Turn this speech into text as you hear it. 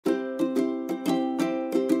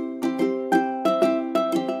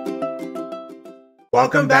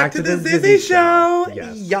Welcome back to the Zizzy Show.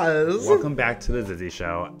 Yes. Welcome back to the Zizzy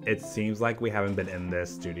Show. It seems like we haven't been in this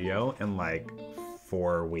studio in like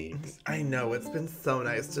 4 weeks. I know, it's been so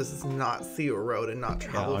nice to just not see a road and not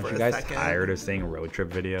travel for a second. Aren't you guys tired of seeing road trip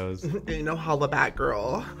videos? You know, holla back,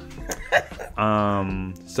 girl.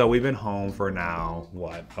 So we've been home for now,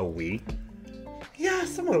 what, a week? Yeah,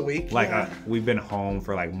 somewhat a week. Like, yeah. We've been home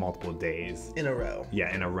for like multiple days. In a row.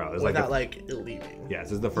 Yeah, in a row. It's without like leaving. Yes,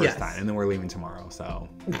 this is the first time. And then we're leaving tomorrow, so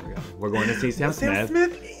there we go. We're going to see Sam Smith. Sam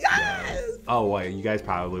Smith, yes! Oh, well, you guys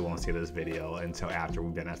probably won't see this video until after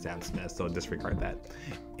we've been at Sam Smith, so disregard that.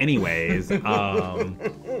 Anyways,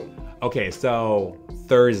 okay, so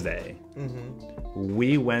Thursday,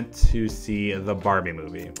 we went to see the Barbie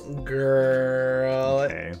movie. Girl,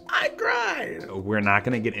 okay. I cried. We're not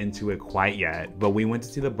going to get into it quite yet, but we went to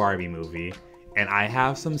see the Barbie movie, and I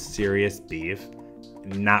have some serious beef,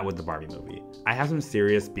 not with the Barbie movie. I have some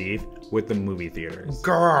serious beef with the movie theaters.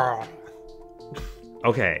 Girl.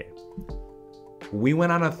 Okay. We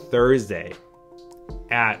went on a Thursday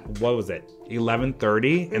at, what was it,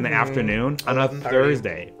 11:30 in the afternoon on a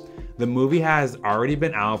Thursday. The movie has already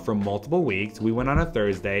been out for multiple weeks. We went on a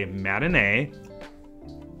Thursday matinee.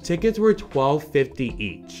 Tickets were $12.50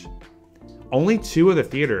 each. Only 2 of the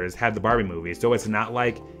theaters had the Barbie movie, so it's not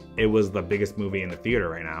like it was the biggest movie in the theater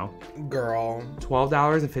right now. Girl.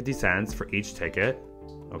 $12.50 for each ticket.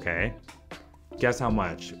 Okay. Guess how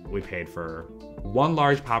much we paid for 1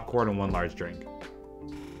 large popcorn and 1 large drink?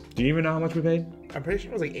 Do you even know how much we paid? I'm pretty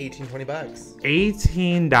sure it was like $20 bucks.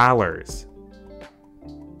 $18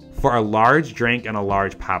 for a large drink and a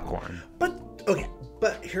large popcorn. But, okay,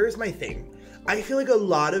 but here's my thing. I feel like a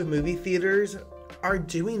lot of movie theaters are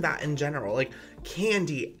doing that in general. Like,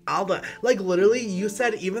 candy, Alba. Like, literally, you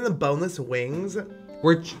said even the boneless wings.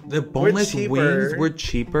 The boneless wings were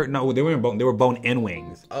cheaper. No, they weren't bone. They were bone-in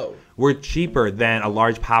wings. Oh. Were cheaper than a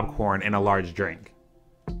large popcorn and a large drink.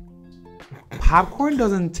 Popcorn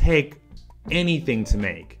doesn't take anything to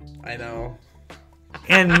make. I know.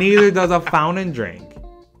 And neither does a fountain drink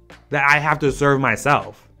that I have to serve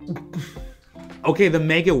myself. Okay, to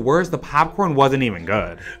make it worse, the popcorn wasn't even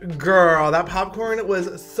good. Girl, that popcorn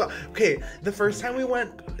was so... Okay, the first time we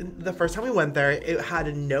went there, it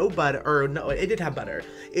had no butter, or no, it did have butter.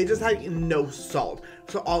 It just had no salt.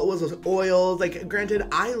 So all it was oils. Like, granted,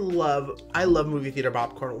 I love movie theater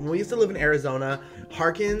popcorn. When we used to live in Arizona,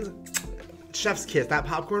 Harkins, chef's kiss. That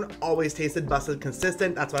popcorn always tasted busted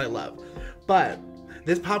consistent. That's what I love. But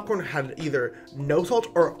this popcorn had either no salt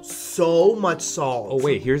or so much salt. Oh,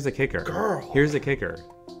 wait, here's the kicker. Girl. Here's the kicker.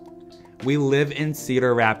 We live in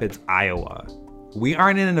Cedar Rapids, Iowa. We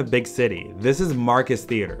aren't in a big city. This is Marcus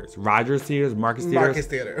Theaters. Rogers Theaters, Marcus Theaters. Marcus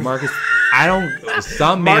Theater. Marcus, I don't,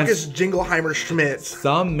 some man's... Marcus Jingleheimer Schmidt.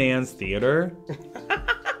 Some man's theater.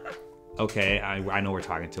 Okay, I know we're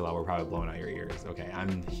talking too loud. We're probably blowing out your ears. Okay,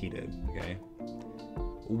 I'm heated, okay?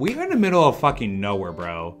 We're in the middle of fucking nowhere,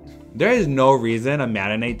 bro. There is no reason a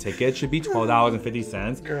matinee ticket should be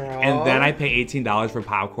 $12.50. And then I pay $18 for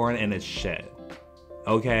popcorn and it's shit.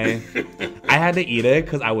 Okay? I had to eat it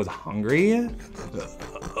because I was hungry.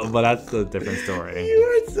 But that's a different story.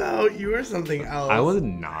 You were something else. I was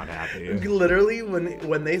not happy. Literally,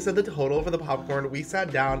 when they said the total for the popcorn, we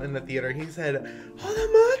sat down in the theater. He said,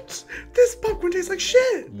 "How much? This popcorn tastes like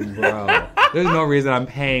shit." Bro, there's no reason I'm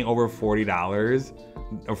paying over $40.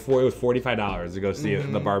 It was $45 to go see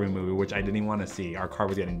the Barbie movie, which I didn't even want to see. Our car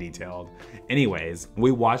was getting detailed. Anyways,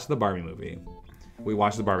 we watched the Barbie movie.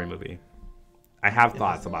 I have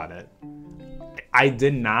thoughts about it. I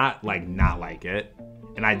did not like it,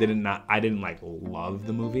 and I didn't like love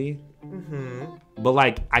the movie. But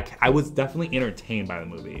like I was definitely entertained by the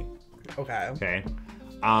movie. Okay.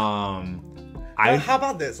 How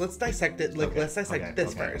about this? Let's dissect it. Let's dissect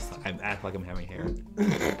this first. I act like I'm having hair.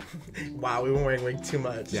 Wow, we've been wearing a wig too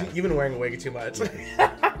much. Yeah. You've been wearing a wig too much.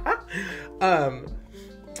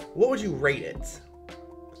 What would you rate it?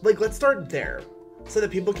 Like, let's start there, so that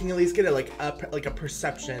people can at least get a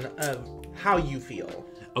perception of how you feel.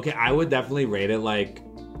 Okay, I would definitely rate it like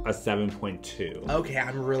a 7.2. Okay,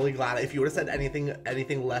 I'm really glad. If you would have said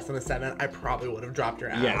anything less than a 7, I probably would have dropped your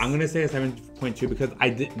ass. Yeah, I'm gonna say a 7.2 because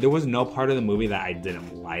there was no part of the movie that I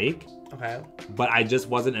didn't like. Okay. But I just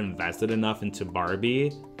wasn't invested enough into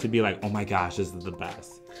Barbie to be like, oh my gosh, this is the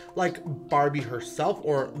best. Like Barbie herself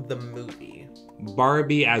or the movie?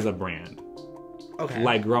 Barbie as a brand. Okay.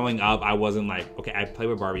 Like growing up, I wasn't like, okay, I played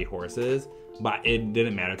with Barbie horses, but it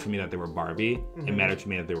didn't matter to me that they were Barbie. It mattered to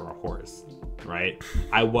me that they were a horse, right?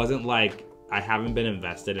 I wasn't like, I haven't been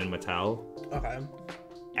invested in Mattel. Okay.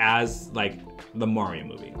 As like the Mario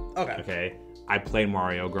movie. Okay. Okay. I played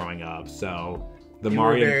Mario growing up, so The You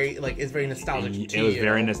Mario. were very, like, it's very nostalgic to It was you.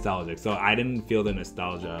 very nostalgic. So I didn't feel the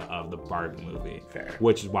nostalgia of the Barbie movie. Fair.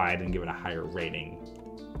 Which is why I didn't give it a higher rating.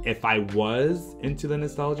 If I was into the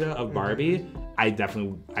nostalgia of Barbie, I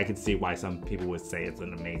could see why some people would say it's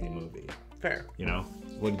an amazing movie. Fair. You know?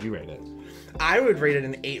 What did you rate it? I would rate it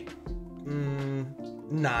an 8.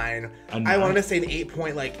 9. I wanted to say an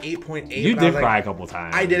 8.8. You did cry a couple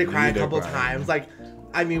times. I did cry a couple times. Like,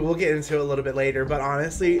 I mean, we'll get into it a little bit later, but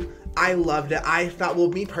honestly, I loved it. I thought, well,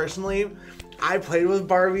 me personally, I played with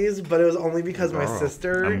Barbies, but it was only because my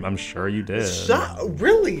sister. I'm sure you did.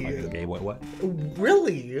 Really? Okay, what?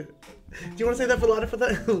 Really? Do you want to say that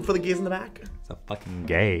for the gays in the back? It's a fucking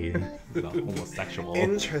gay. It's a homosexual.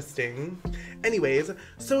 Interesting. Anyways,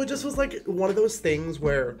 so it just was like one of those things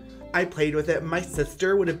where I played with it. My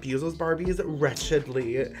sister would abuse those Barbies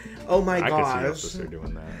wretchedly. Oh my gosh. I could see your sister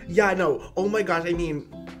doing that. Yeah, no. Oh my gosh. I mean,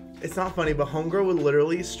 it's not funny, but homegirl would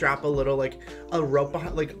literally strap a little, like, a rope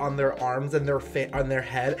behind, like, on their arms and on their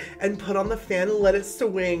head and put on the fan and let it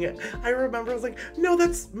swing. I remember I was like, no,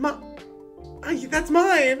 that's mine. I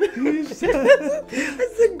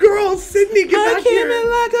said, girl, Sydney, get back here.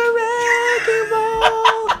 Like a wrecking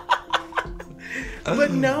ball.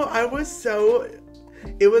 But no, I was so...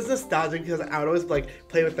 It was nostalgic because I would always, like,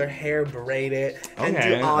 play with their hair, braid it, and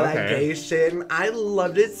do all that gay shit. And I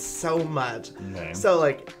loved it so much. Okay. So,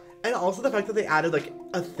 like... And also the fact that they added, like,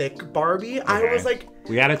 a thick Barbie. Okay. I was like...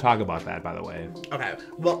 We gotta talk about that, by the way. Okay.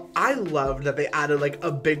 Well, I loved that they added, like,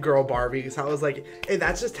 a big girl Barbie. So I was like, hey,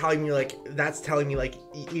 that's just telling me, like... That's telling me, like,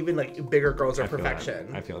 even, like, bigger girls are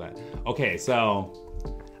perfection. I feel that. Okay,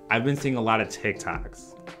 so... I've been seeing a lot of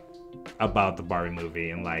TikToks about the Barbie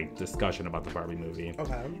movie and, like, discussion about the Barbie movie.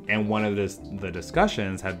 Okay. And one of the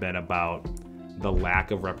discussions have been about the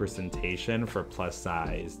lack of representation for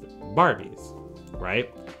plus-sized Barbies,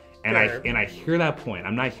 right? And I hear that point.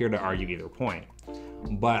 I'm not here to argue either point.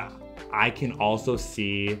 But I can also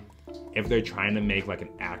see if they're trying to make, like, an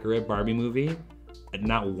accurate Barbie movie,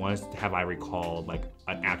 not once have I recalled, like,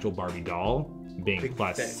 an actual Barbie doll being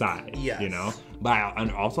plus size, you know? But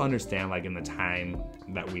I also understand, like, in the time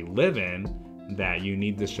that we live in, that you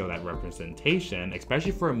need to show that representation,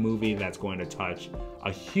 especially for a movie that's going to touch a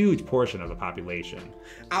huge portion of the population.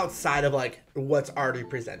 Outside of, like, what's already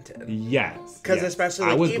presented. Yes. Because especially,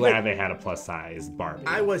 like, I was glad they had a plus size Barbie.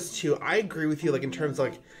 I was too. I agree with you, like, in terms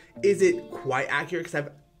of, like, is it quite accurate? Because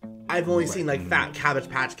I've only seen, like, fat Cabbage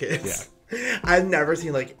Patch Kids. Yeah. I've never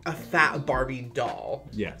seen, like, a fat Barbie doll.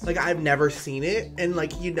 Yes. Like, I've never seen it. And,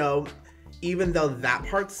 like, you know... Even though that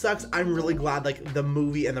part sucks, I'm really glad, like, the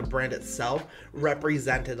movie and the brand itself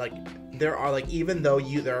represented, like, there are, like, even though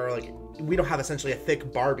there are, like, we don't have essentially a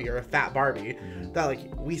thick Barbie or a fat Barbie, that, like,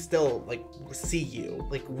 we still, like, see you.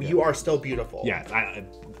 Like, you are still beautiful. Yes,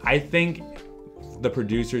 I think the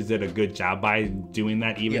producers did a good job by doing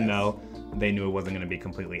that, even though they knew it wasn't going to be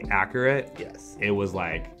completely accurate. Yes. It was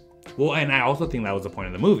like, well, and I also think that was the point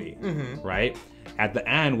of the movie, right? At the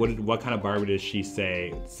end, what kind of Barbie does she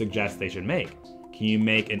suggest they should make? Can you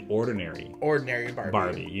make an ordinary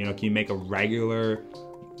Barbie? You know, can you make a regular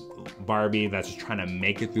Barbie that's just trying to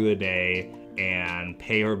make it through the day and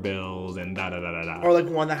pay her bills and da-da-da-da-da? Or, like,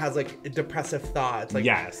 one that has, like, depressive thoughts, like,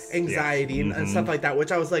 anxiety and stuff like that,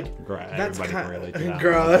 which I was like, that's kind of...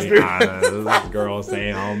 Girl, let's be honest. Girl,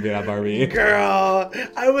 stay home, be that Barbie. Girl,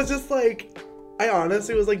 I was just like... I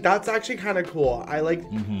honestly was like, that's actually kind of cool. I like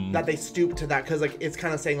that they stooped to that because, like, it's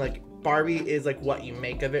kind of saying, like, Barbie is, like, what you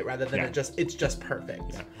make of it rather than it's just perfect.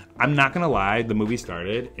 Yeah. I'm not gonna lie, the movie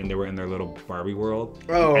started and they were in their little Barbie world.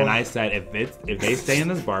 Oh. And I said, if they stay in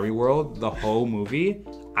this Barbie world the whole movie,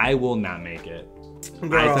 I will not make it.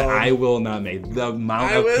 Girl. I said, I will not make it. The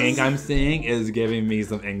amount of pink I'm seeing is giving me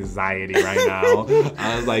some anxiety right now.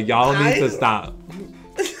 I was like, y'all need to stop.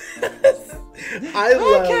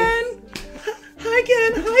 Hi,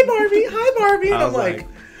 Ken. Hi, Barbie. Hi, Barbie. And I'm like,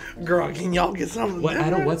 girl, can y'all get something?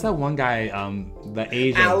 What's that one guy, the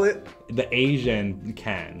Asian, Alan. The Asian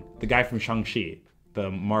Ken, the guy from Shang-Chi,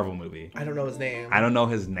 the Marvel movie. I don't know his name. I don't know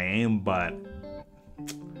his name, but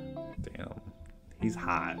damn, he's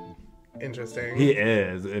hot. Interesting. He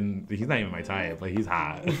is, and he's not even my type, but he's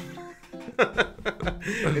hot.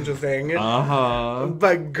 Interesting. Uh-huh.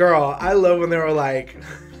 But girl, I love when they were like,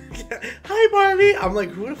 hi, Barbie. I'm like,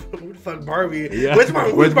 who the fuck Barbie? Yeah. Which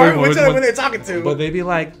one? Which Barbie? Which one when they're talking to? But they'd be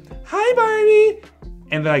like, hi, Barbie.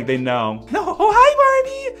 And they're like, they know. No, oh,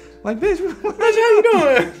 hi, Barbie. Like, bitch, how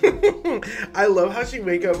you doing? I love how she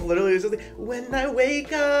wake up, literally, it's just like, when I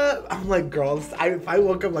wake up. I'm like, girl, if I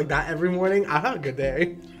woke up like that every morning, I'd have a good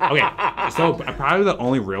day. Okay, so probably the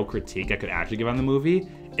only real critique I could actually give on the movie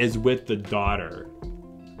is with the daughter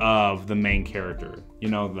of the main character. You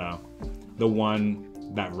know, the one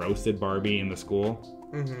that roasted Barbie in the school.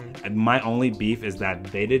 Mm-hmm. And my only beef is that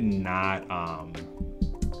they did not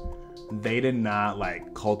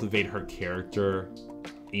like cultivate her character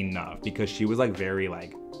enough, because she was like very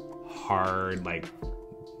like hard, like,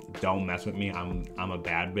 don't mess with me, I'm a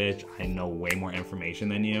bad bitch, I know way more information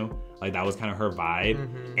than you. Like, that was kind of her vibe.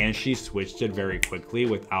 Mm-hmm. And she switched it very quickly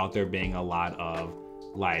without there being a lot of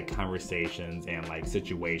like conversations and like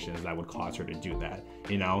situations that would cause her to do that.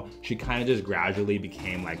 You know, she kind of just gradually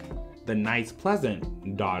became like the nice,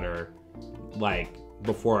 pleasant daughter, like,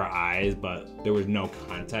 before our eyes, but there was no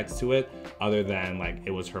context to it other than like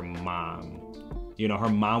it was her mom. You know, her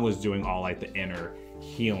mom was doing all like the inner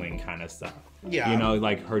healing kind of stuff. Yeah. You know,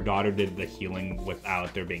 like her daughter did the healing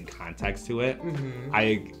without there being context to it.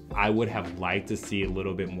 Mm-hmm. I would have liked to see a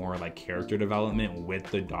little bit more like character development with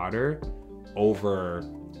the daughter over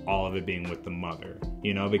all of it being with the mother.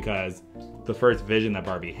 You know, because the first vision that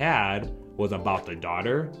Barbie had was about the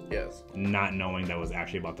daughter. Yes. Not knowing that was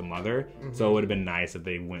actually about the mother. Mm-hmm. So it would have been nice if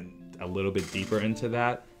they went a little bit deeper into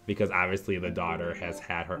that, because obviously the daughter has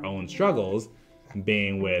had her own struggles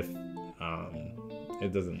being with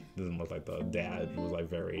it doesn't look like the dad. It was like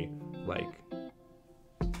very like,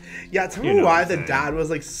 yeah, tell me why the dad was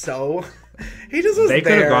like so he just was they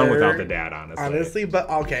could there, have gone without the dad, honestly. But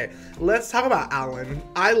okay, let's talk about Alan.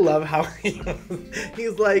 I love how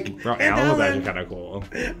he's like, bro, Alan was actually kind of cool.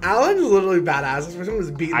 Alan's literally badass. This person was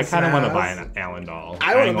beating I kind of want to buy ass. an Alan doll.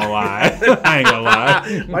 I ain't gonna lie. I ain't gonna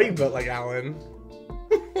lie. Why you built like Alan?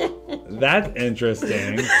 That's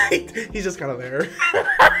interesting. He's just kind of there.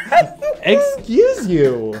 Excuse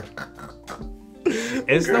you.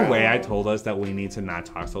 It's Girl. the way I told us that we need to not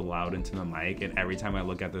talk so loud into the mic, and every time I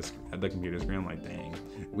look at this at the computer screen, I'm like, dang,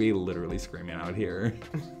 we literally screaming out here.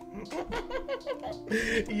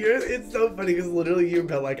 It's so funny because literally you're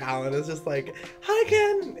built like Alan. It's just like, hi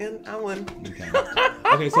Ken and Alan.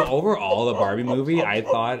 Okay, so overall, the Barbie movie, I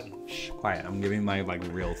thought, quiet, I'm giving my like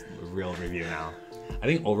real review now. I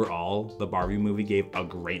think overall, the Barbie movie gave a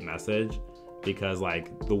great message, because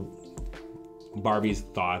like the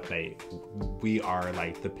Barbies thought that we are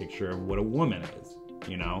like the picture of what a woman is,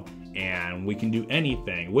 you know, and we can do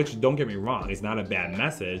anything, which, don't get me wrong, it's not a bad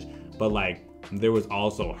message, but like there was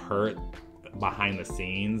also hurt behind the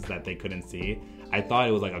scenes that they couldn't see. I thought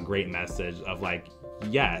it was like a great message of like,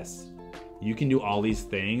 yes, you can do all these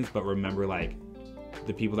things, but remember, like,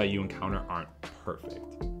 the people that you encounter aren't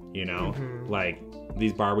perfect, you know? Like,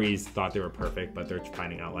 these Barbies thought they were perfect, but they're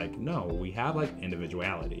finding out like, no, we have like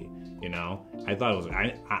individuality, you know? I thought it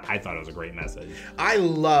was a great message. I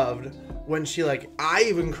loved when she like, I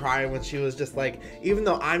even cried when she was just like, even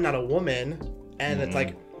though I'm not a woman, and it's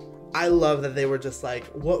like, I love that they were just like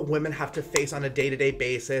what women have to face on a day-to-day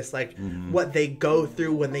basis, like what they go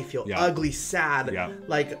through when they feel ugly, sad,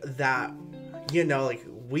 like that, you know, like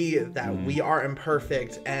we are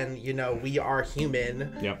imperfect, and you know, we are human.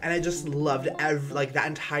 And I just loved like that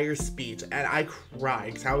entire speech, and I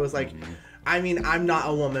cried because I was like, I mean, I'm not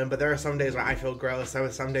a woman, but there are some days where I feel gross.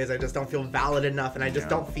 Some days I just don't feel valid enough, and I just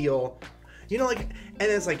don't feel, you know, like, and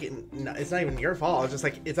it's like, it's not even your fault. It's just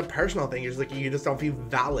like, it's a personal thing. You're just like, you just don't feel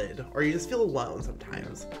valid, or you just feel alone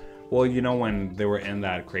sometimes. Well, you know, when they were in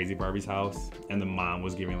that crazy Barbie's house, and the mom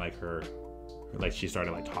was giving like her, like, she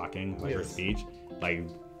started like talking, like her speech, like,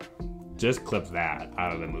 just clip that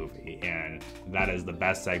out of the movie, and that is the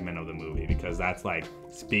best segment of the movie, because that's like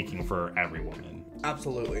speaking for every woman.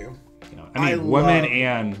 Absolutely. You know, I mean, women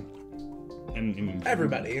and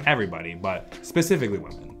everybody, but specifically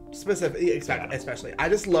women. Especially. I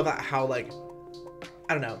just love how, like,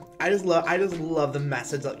 I don't know. I just love the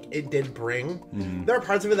message that it did bring. There are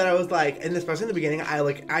parts of it that I was like, and especially in the beginning,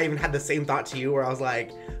 I even had the same thought to you, where I was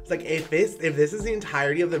like, if this is the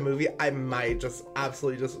entirety of the movie, I might just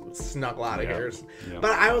absolutely just snuggle out of here.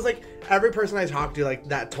 But I was like, every person I talked to, like,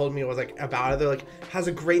 that told me it was like about it, they're like, has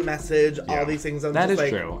a great message, all these things. That is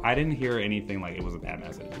true. I didn't hear anything like it was a bad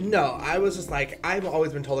message. No, I was just like, I've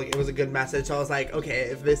always been told like it was a good message, so I was like, okay,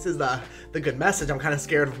 if this is the good message, I'm kind of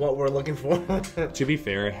scared of what we're looking for. To be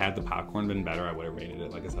fair, had the popcorn been better, I would have rated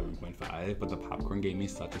it like a 7.5, but the popcorn gave me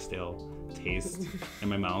such a stale taste in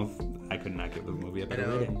my mouth. I could not give the movie a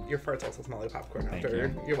better rating. Your farts also smell like popcorn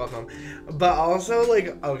after. You're welcome. But also,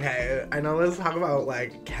 like, okay, I know, let's talk about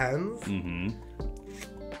like Ken's.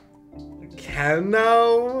 Ken,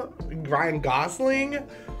 though, Ryan Gosling.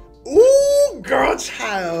 Ooh, girl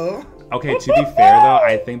child. Okay, to be fair though,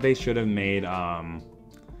 I think they should have made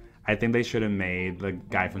the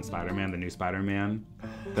guy from Spider-Man, the new Spider-Man,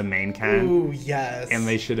 the main Ken. Ooh, yes. And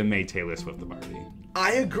they should have made Taylor Swift the Barbie.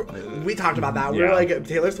 I agree. We talked about that. We were like,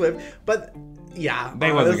 Taylor Swift. But Yeah.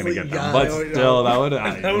 They wasn't gonna honestly, get them, yeah, but they still, that would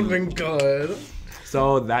that would have been good.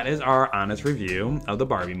 So that is our honest review of the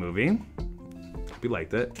Barbie movie. We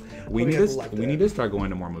liked it. We need to start going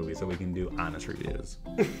to more movies so we can do honest reviews.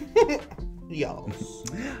 Yo.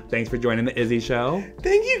 Thanks for joining the Izzy Show.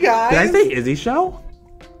 Thank you guys. Did I say Izzy Show?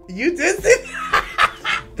 You did say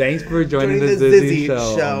Thanks for joining the Zizzy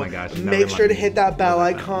Show. Oh my gosh. Make sure to hit that bell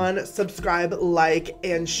icon, subscribe, like,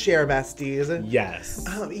 and share, besties. Yes.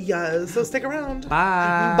 Yes. So stick around.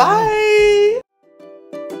 Bye. Bye.